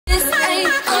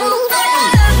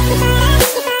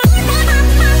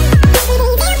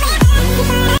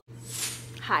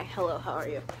Hello, how are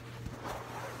you?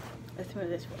 Let's move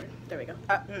this forward. There we go.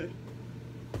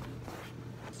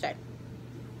 Stay.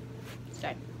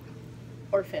 Stay.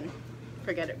 Orphan.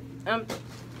 Forget it. Ugh,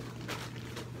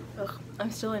 I'm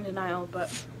still in denial,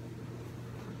 but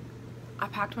I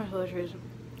packed my toiletries.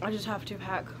 I just have to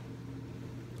pack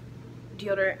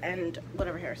deodorant and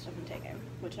whatever hair stuff I'm taking,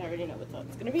 which I already know what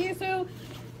that's gonna be, so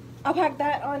I'll pack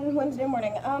that on Wednesday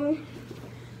morning.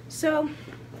 So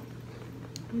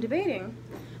I'm debating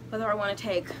whether I want to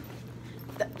take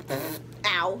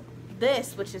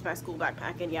this, which is my school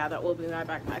backpack, and yeah, that will be my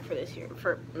backpack for this year.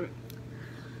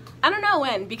 I don't know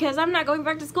when, because I'm not going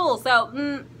back to school, so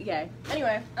yay.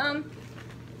 Anyway, I'm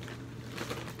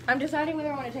deciding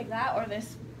whether I want to take that or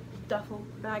this duffel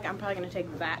bag. I'm probably going to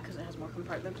take that because it has more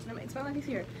compartments and it makes my life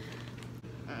easier.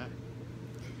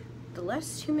 The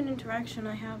less human interaction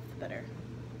I have, the better.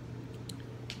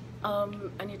 I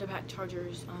need to pack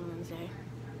chargers on Wednesday.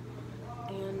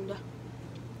 And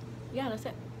yeah, that's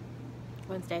it.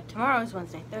 Wednesday. Tomorrow is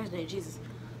Wednesday. Thursday, Jesus.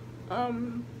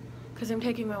 Because I'm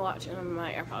taking my watch and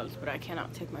my AirPods, but I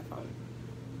cannot take my phone.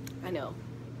 I know.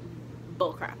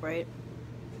 Bullcrap, right?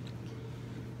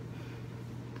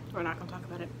 We're not gonna talk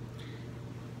about it.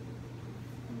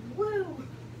 Woo!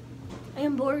 I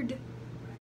am bored.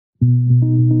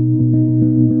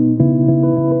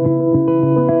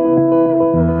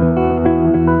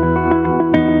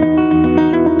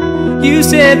 You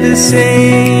said the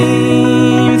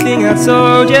same thing I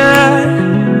told ya.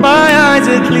 My eyes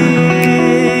are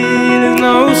clear, there's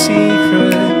no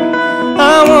secret.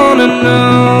 I wanna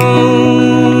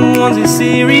know, was it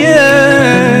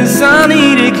serious? I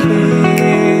need it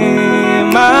clear,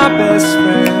 my best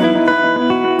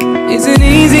friend. Isn't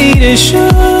easy to show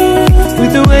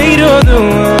with the weight of the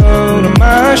world on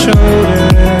my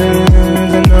shoulders.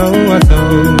 I know I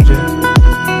told you,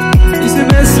 it's the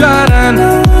best light I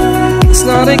know. It's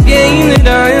not a game that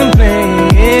I am playing,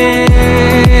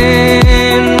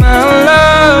 my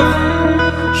love.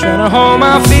 Trying to hold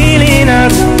my feeling, I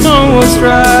don't know what's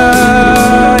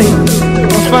right.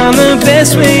 I'll find the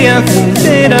best way, I think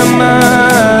that I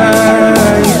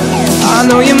might. I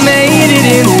know you made it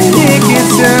in the nick of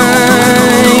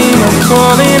time. I'm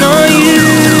calling on you.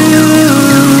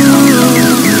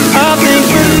 I think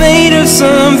we're made of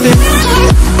something.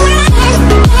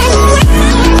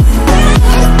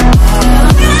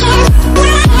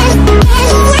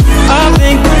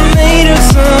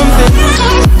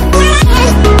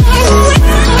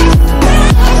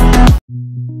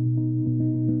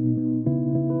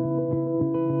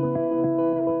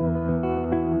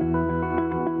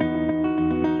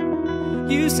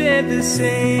 You said the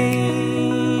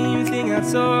same thing I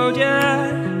told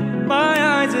ya. My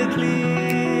eyes are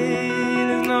clear,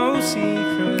 there's no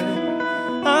secret.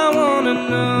 I wanna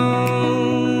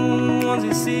know, was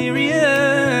it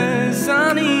serious?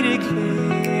 I need it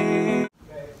clear.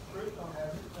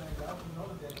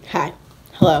 Hi.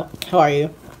 Hello. How are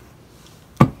you?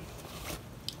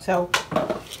 So,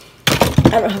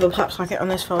 I don't have a pop socket on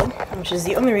this phone, which is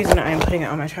the only reason I am putting it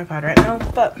on my tripod right now,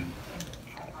 but...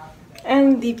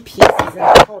 And the piece is in,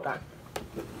 hold on.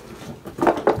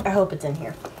 I hope it's in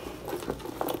here.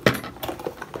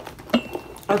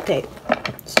 Okay,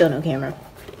 still no camera.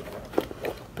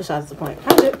 Besides the point.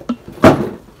 How's it?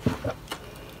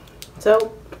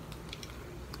 So,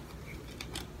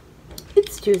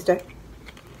 it's Tuesday.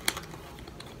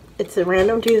 It's a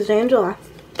random Tuesday in July.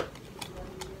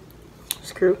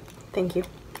 Screw. Thank you.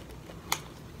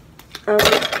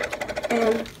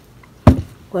 And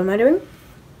what am I doing?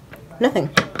 Nothing.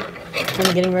 What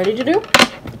I'm getting ready to do?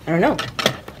 I don't know.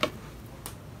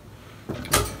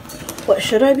 What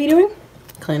should I be doing?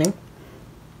 Cleaning.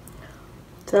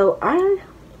 So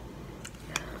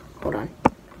hold on.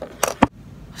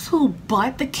 This little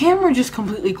butt, the camera just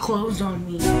completely closed on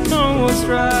me. Know what's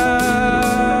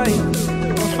right.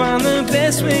 I'll find the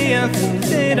best way, I think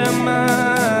that I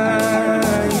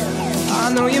might.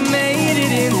 I know you made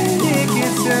it in the nick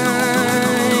of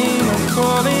time. I'm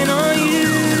calling on you.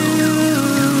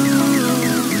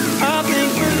 I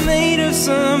think we're made of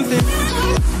something.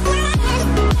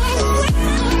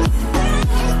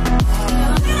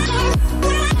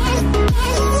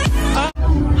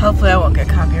 Hopefully I won't get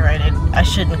copyrighted. I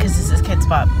shouldn't because this is Kid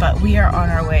Spot, but we are on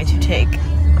our way to take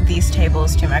these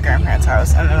tables to my grandparents'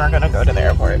 house and then we're gonna go to the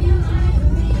airport.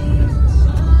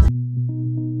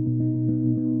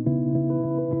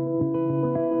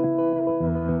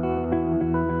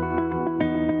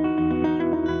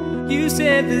 You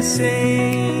said the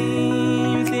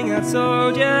same thing I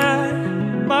told ya.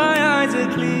 My eyes are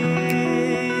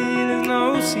clear, there's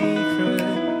no secret.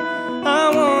 I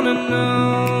wanna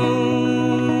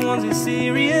know, was it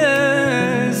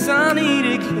serious?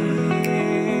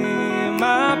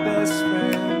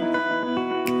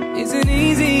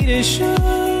 to show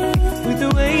with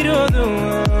the weight of the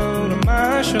world on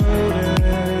my shoulders.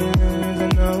 I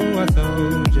know I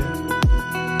told you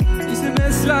it's the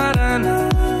best light I know.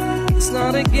 It's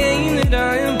not a game that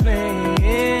I am playing.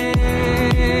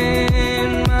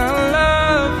 My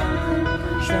love,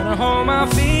 trying to hold my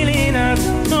feeling. I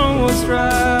don't know what's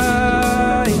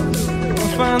right.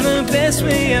 I'll find the best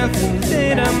way. I think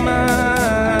that I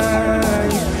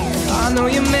might. I know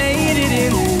you made it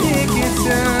in the nick of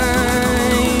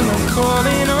time. I'm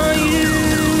calling on you.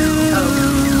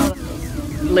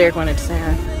 Lyric wanted to say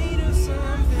hi.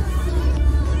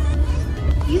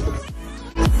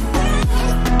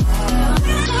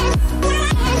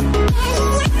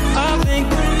 I think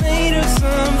we're made of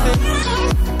something.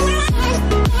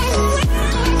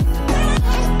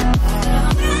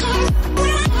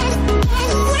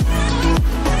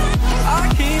 I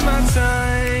keep my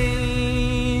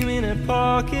time in a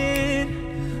pocket.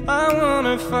 I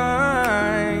wanna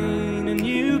find a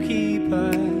new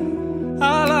keeper.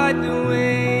 I like the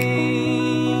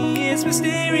way it's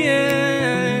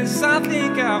mysterious. I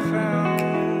think I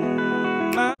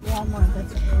found my Walmart,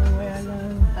 that's the only way I know.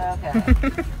 Okay.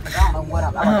 I don't know what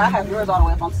I have yours all the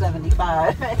way up on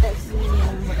 75.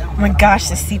 Oh my gosh,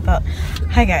 the seatbelt.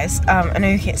 Hi guys, I know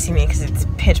you can't see me because it's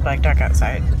pitch black dark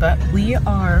outside, but we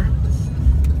are...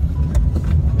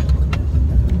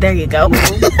 There you go.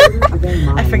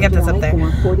 I forget that's up there.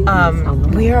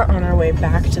 We are on our way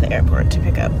back to the airport to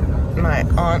pick up my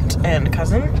aunt and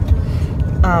cousin.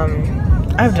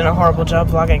 I've done a horrible job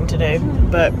vlogging today,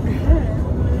 but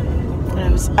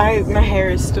my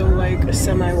hair is still like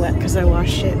semi-wet because I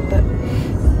washed it, but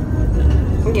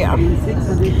yeah.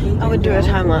 I would do a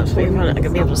time lapse, but you're probably not gonna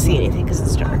be able to see anything because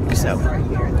it's dark. So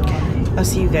I'll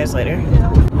see you guys later.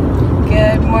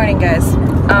 Good morning, guys.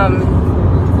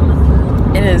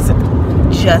 It is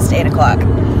just 8 o'clock.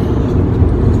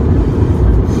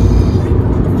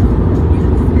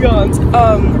 Yawns.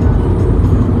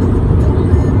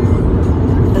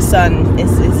 The sun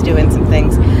is doing some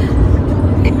things.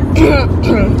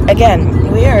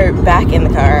 Again, we are back in the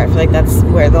car. I feel like that's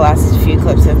where the last few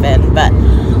clips have been, but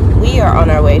we are on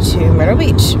our way to Myrtle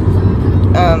Beach.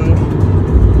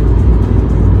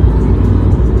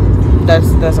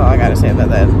 That's all I gotta say about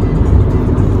that.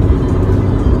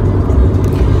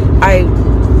 I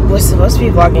was supposed to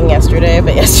be vlogging yesterday,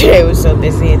 but yesterday was so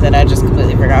busy that I just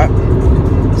completely forgot.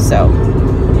 So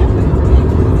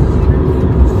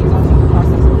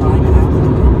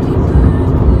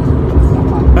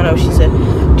I know she said.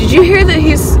 Did you hear that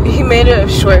he made a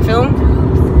short film?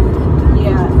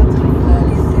 Yeah, that's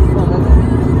what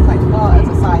it's like, oh, it's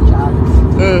a side job.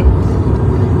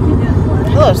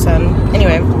 Hello, son.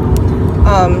 Anyway,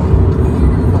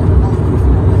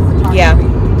 yeah.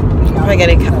 I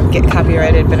gotta get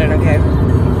copyrighted, but I don't care.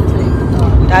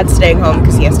 Dad's staying home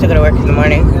because he has to go to work in the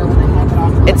morning.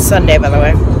 It's Sunday, by the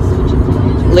way.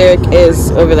 Lyric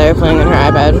is over there playing on her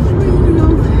iPad.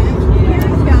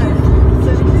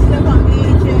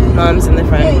 Mom's in the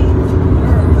front.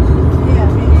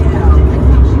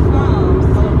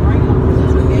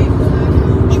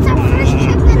 It's our first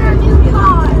trip in our new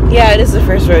car. Yeah, it is the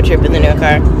first road trip in the new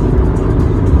car.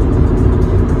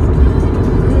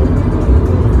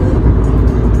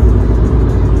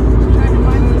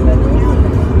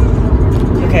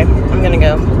 Okay, I'm gonna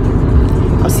go.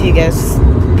 I'll see you guys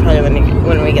probably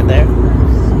when we get there.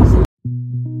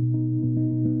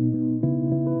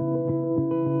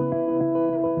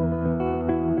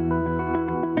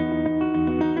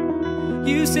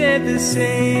 You said the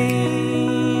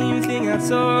same thing I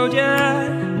told ya.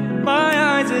 My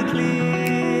eyes are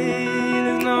clear,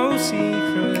 there's no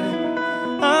secret.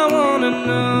 I wanna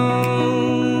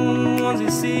know, was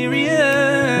it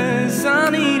serious? I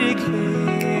need it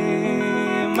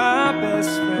clear, my best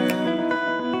friend.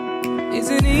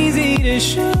 Isn't easy to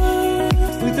show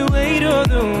with the weight of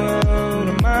the world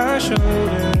on my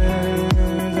shoulders.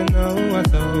 I know I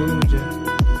told you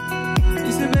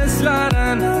it's the best light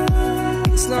I know.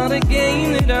 It's not a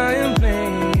game that I am playing.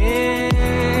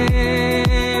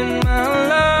 My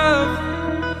love,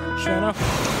 trying to...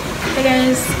 Hey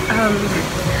guys, I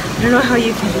don't know how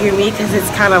you can hear me because it's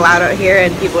kind of loud out here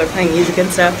and people are playing music and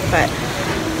stuff, but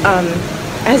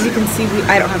as you can see,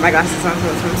 I don't have my glasses on, so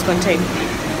I'm squinting.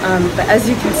 But as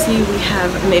you can see, we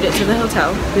have made it to the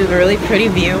hotel. We have a really pretty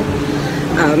view.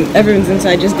 Everyone's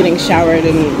inside just getting showered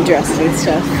and dressed and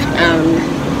stuff.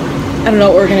 I don't know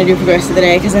what we're gonna do for the rest of the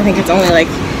day because I think it's only like,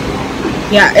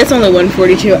 yeah, it's only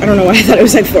 1:42. I don't know why I thought it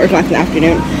was like 4 o'clock in the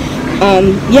afternoon.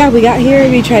 Yeah, we got here,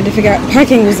 we tried to figure out,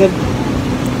 parking was a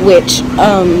witch,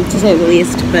 to say the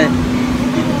least, but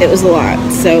it was a lot.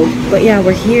 So, but yeah,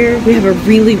 we're here. We have a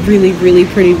really, really, really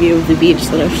pretty view of the beach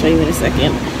that I'll show you in a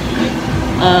second.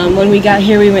 When we got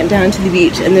here, we went down to the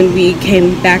beach, and then we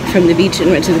came back from the beach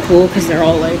and went to the pool because they're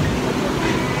all like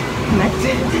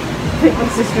connected. I think my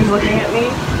sister's looking at me.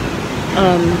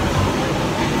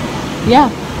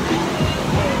 Yeah.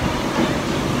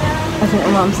 I think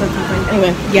my mom said something.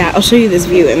 Anyway, yeah, I'll show you this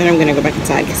view, and then I'm gonna go back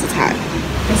inside because it's hot.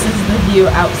 This is the view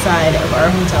outside of our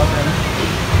hotel room.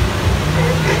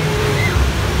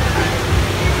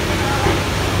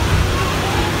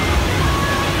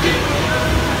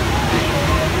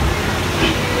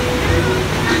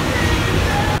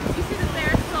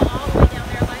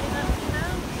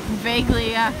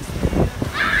 Vaguely, yeah.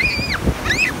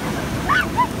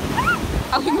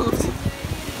 Oh, he moved.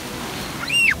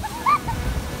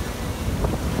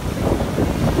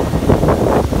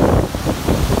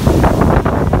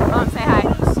 Mom, say hi.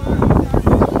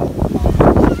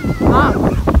 Mom,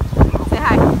 say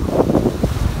hi.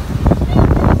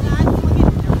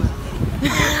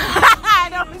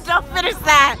 Don't finish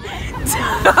that.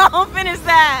 Don't finish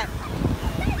that.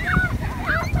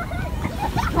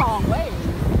 Wrong way.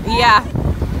 Yeah.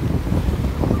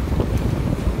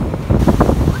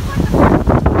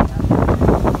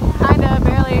 Kinda,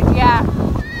 barely, yeah.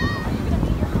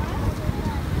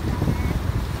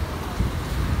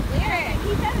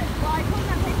 He said it. Well, I told him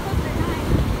that place closed at 9.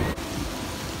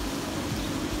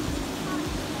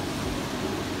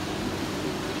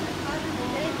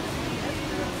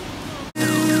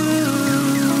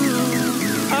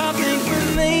 I think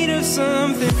we're made of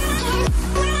something.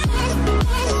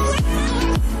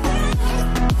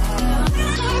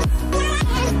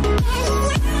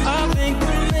 I think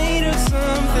we're made of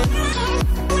something.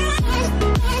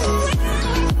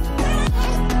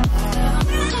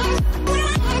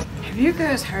 Have you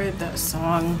guys heard that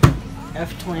song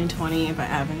F2020 by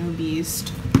Avenue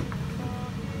Beast?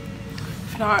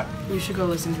 If not, you should go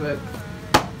listen to it.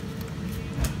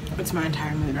 It's my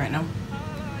entire mood right now.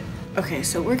 Okay,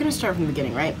 so we're gonna start from the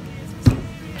beginning, right?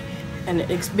 And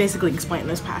it's basically explain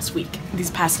this past week.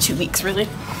 These past 2 weeks, really.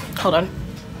 Hold on.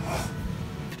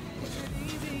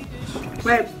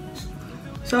 Right.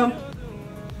 So,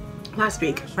 last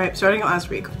week, right? Starting last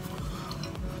week.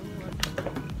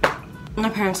 My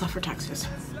parents left for Texas.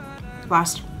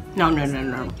 No.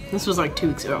 This was like 2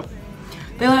 weeks ago.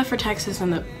 They left for Texas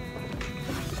on the...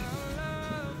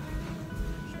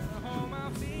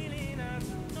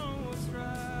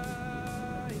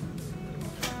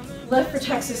 Left for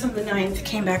Texas on the 9th,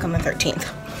 came back on the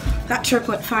 13th. That trip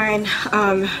went fine.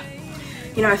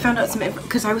 You know, I found out some info,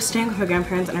 because I was staying with my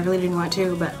grandparents and I really didn't want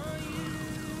to, but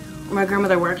my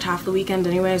grandmother worked half the weekend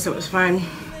anyway, so it was fine.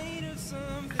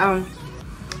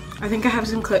 I think I have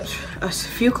some clips, a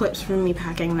few clips from me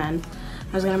packing then.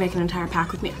 I was gonna make an entire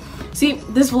pack with me. See,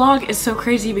 this vlog is so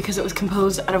crazy because it was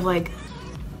composed out of like,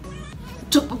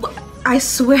 I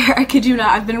swear, I kid you not,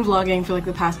 I've been vlogging for like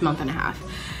the past month and a half.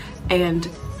 And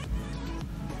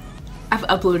I've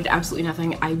uploaded absolutely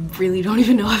nothing. I really don't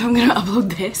even know if I'm gonna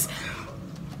upload this.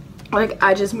 Like,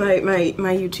 I just, my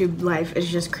YouTube life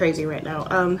is just crazy right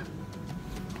now.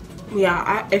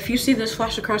 Yeah, if you see this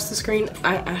flash across the screen,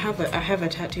 I have a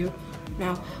tattoo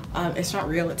now. It's not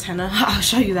real, it's henna. I'll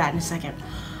show you that in a second.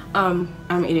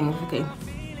 I'm eating a cookie.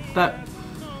 But,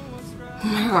 oh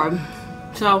my god.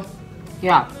 So,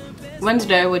 yeah.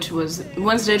 Wednesday, which was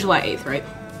Wednesday, July 8th, right?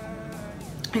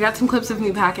 I got some clips of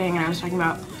me packing and I was talking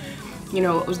about, you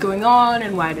know, what was going on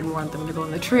and why I didn't want them to go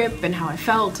on the trip and how I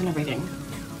felt and everything.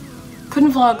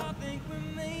 Couldn't vlog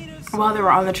while they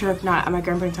were on the trip, not at my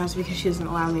grandparents' house because she doesn't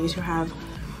allow me to have,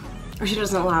 or she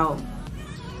doesn't allow,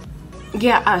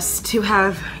 yeah, us to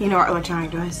have, you know, our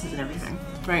electronic devices and everything,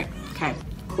 right? Okay,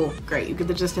 cool, great, you get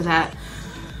the gist of that.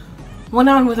 Went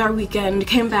on with our weekend,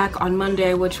 came back on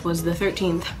Monday, which was the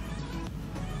 13th,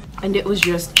 and it was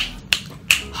just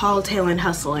haul-tailing,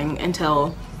 hustling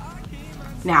until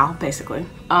now, basically.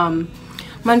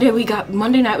 Monday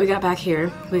night we got back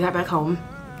here, we got back home,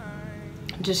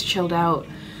 just chilled out.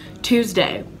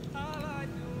 Tuesday,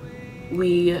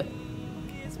 we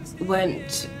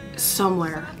went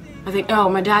somewhere. I think, oh,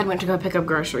 my dad went to go pick up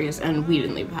groceries and we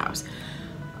didn't leave the house.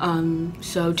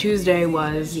 So Tuesday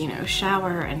was, you know,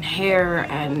 shower and hair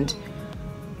and,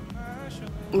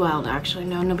 well, actually,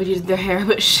 no, nobody did their hair,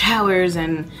 but showers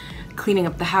and cleaning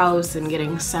up the house and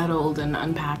getting settled and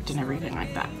unpacked and everything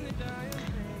like that.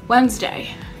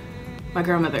 Wednesday, my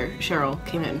grandmother, Cheryl,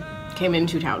 came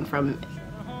into town from,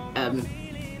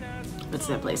 what's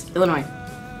that place? Illinois.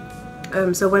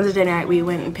 So Wednesday night we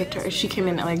went and picked her. She came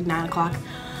in at like 9 o'clock.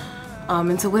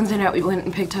 And so Wednesday night we went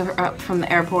and picked her up from the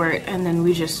airport and then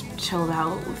we just chilled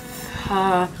out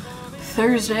with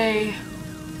Thursday,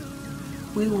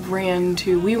 we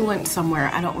went somewhere,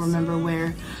 I don't remember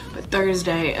where, but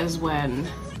Thursday is when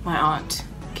my aunt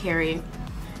Carrie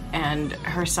and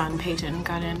her son Peyton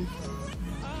got in.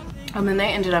 And then they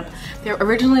ended up,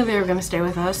 originally they were gonna stay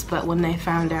with us, but when they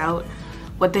found out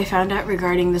what they found out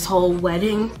regarding this whole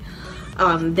wedding,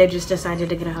 they just decided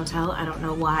to get a hotel. I don't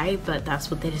know why, but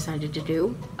that's what they decided to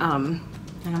do. None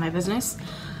of my business.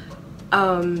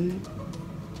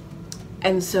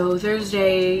 And so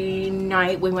Thursday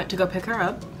night we went to go pick her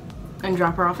up and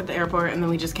drop her off at the airport, and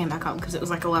then we just came back home because it was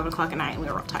like 11 o'clock at night and we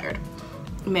were all tired.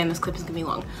 Man, this clip is gonna be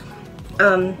long.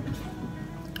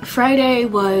 Friday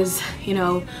was, you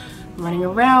know, running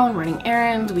around, running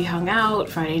errands, we hung out.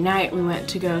 Friday night we went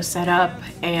to go set up,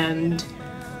 and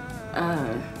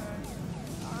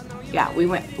yeah, we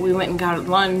went and got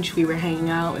lunch, we were hanging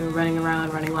out, we were running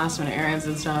around, running last minute errands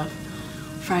and stuff.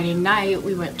 Friday night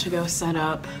we went to go set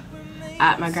up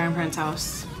at my grandparents'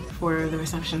 house for the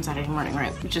reception Saturday morning,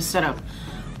 right? We just set up,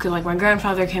 because like my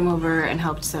grandfather came over and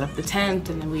helped set up the tent,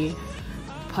 and then we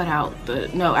put out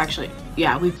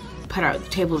we put out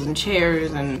tables and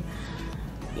chairs and,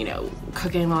 you know,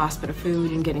 cooking the last bit of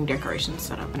food and getting decorations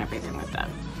set up and everything like that.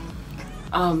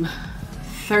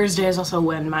 Thursday is also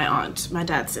when my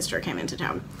dad's sister came into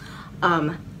town.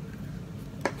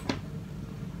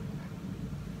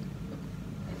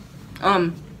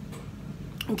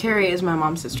 Carrie is my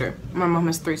mom's sister. My mom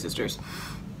has 3 sisters.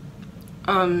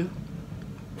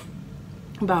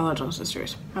 Biological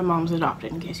sisters. My mom's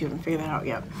adopted, in case you haven't figured that out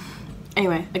yet.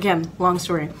 Anyway, again, long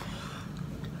story.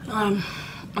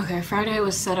 Okay, Friday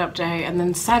was setup day, and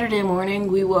then Saturday morning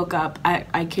we woke up at,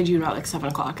 I kid you not, like 7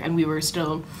 o'clock, and we were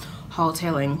still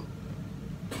hauling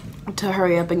to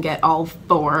hurry up and get all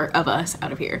 4 of us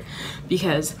out of here,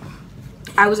 because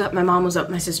I was up, my mom was up,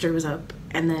 my sister was up,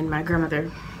 and then my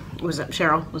grandmother was up,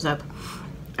 Cheryl was up,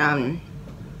 and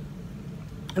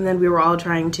then we were all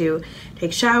trying to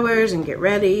take showers and get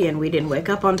ready, and we didn't wake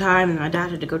up on time, and my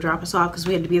dad had to go drop us off because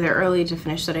we had to be there early to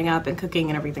finish setting up and cooking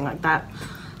and everything like that.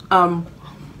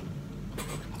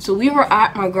 So we were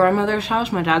at my grandmother's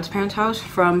house, my dad's parents' house,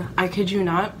 from, I kid you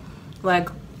not, like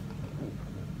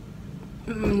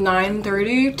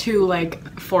 9:30 to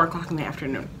like 4 o'clock in the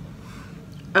afternoon.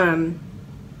 And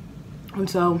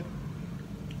so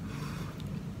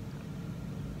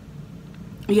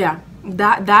yeah,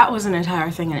 that was an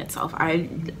entire thing in itself.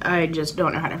 I just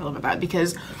don't know how to feel about that,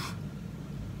 because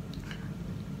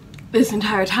this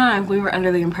entire time we were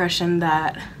under the impression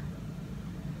that,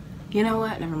 you know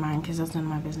what, never mind, because that's none of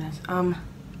my business.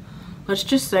 Let's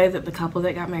just say that the couple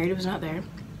that got married was not there.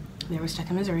 They were stuck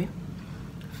in Missouri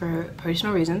for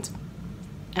personal reasons,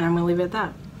 and I'm gonna leave it at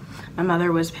that. My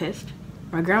mother was pissed.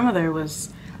 My grandmother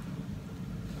was,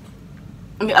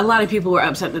 I mean, a lot of people were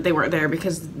upset that they weren't there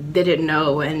because they didn't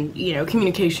know, and you know,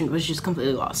 communication was just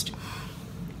completely lost.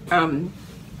 And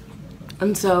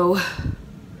so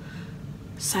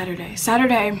Saturday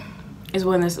is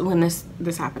when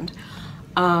this happened.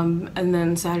 And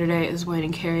then Saturday is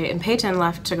when Carrie and Peyton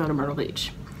left to go to Myrtle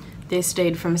Beach. They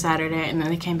stayed from Saturday, and then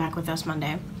they came back with us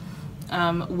Monday.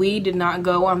 We did not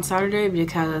go on Saturday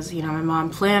because, you know, my mom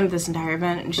planned this entire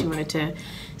event and she wanted to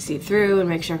see it through and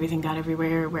make sure everything got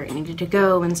everywhere where it needed to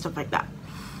go and stuff like that.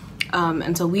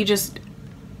 And so we just,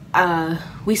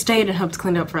 we stayed and helped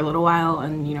clean up for a little while,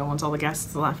 and, you know, once all the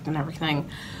guests left and everything.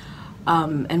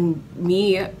 And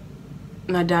me,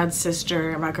 my dad's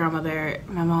sister, my grandmother,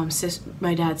 my mom's sister,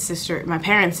 my dad's sister, my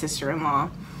parents' sister-in-law,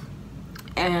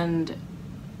 and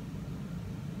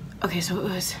okay, so it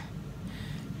was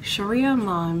Sharia,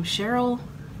 Mom, Cheryl,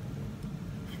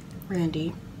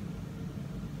 Randy,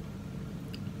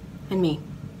 and me.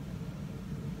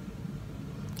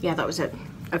 Yeah, that was it.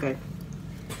 Okay.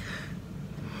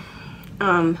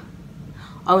 I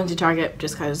went to Target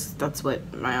just because that's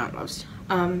what my aunt loves.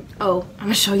 Oh, I'm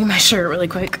gonna show you my shirt really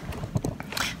quick.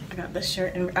 I got this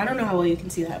shirt, and I don't know how well you can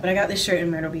see that, but I got this shirt in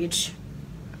Myrtle Beach.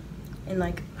 And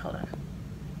like, hold on.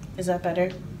 Is that better?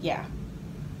 Yeah.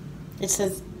 It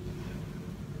says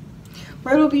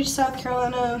Myrtle Beach, South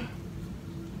Carolina.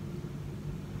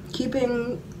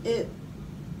 Keeping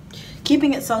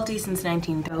it salty since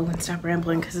 19. Go and stop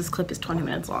rambling because this clip is 20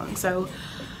 minutes long. So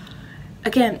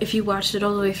again, if you watched it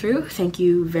all the way through, thank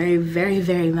you very, very,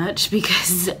 very much,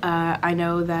 because I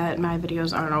know that my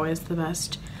videos aren't always the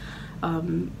best.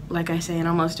 Like I say in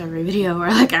almost every video, or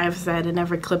like I've said in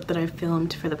every clip that I've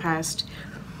filmed for the past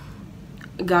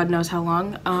God knows how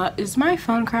long. Is my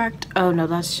phone cracked? Oh no,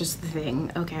 that's just the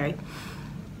thing. Okay.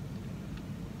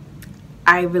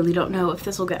 I really don't know if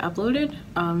this will get uploaded.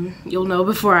 You'll know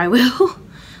before I will.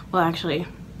 Well, actually,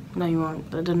 no you won't.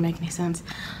 That doesn't make any sense.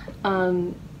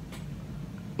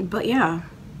 But yeah,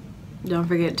 don't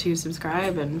forget to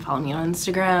subscribe and follow me on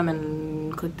Instagram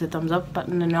and click the thumbs up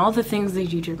button and all the things the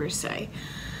YouTubers say.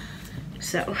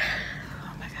 So,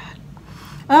 oh my god.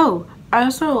 Oh, I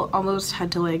also almost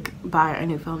had to like buy a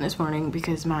new phone this morning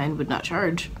because mine would not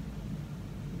charge.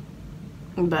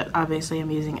 But obviously I'm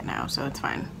using it now, so it's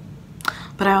fine.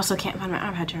 But I also can't find my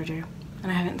iPad charger,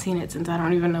 and I haven't seen it since I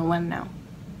don't even know when now.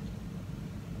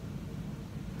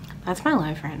 That's my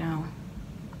life right now.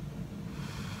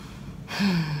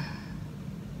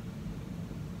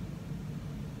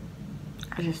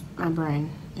 My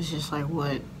brain is just like,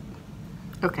 what?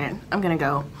 Okay, I'm gonna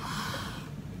go.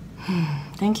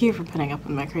 Thank you for putting up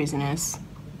with my craziness.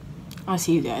 I'll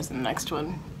see you guys in the next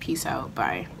one. Peace out.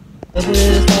 Bye.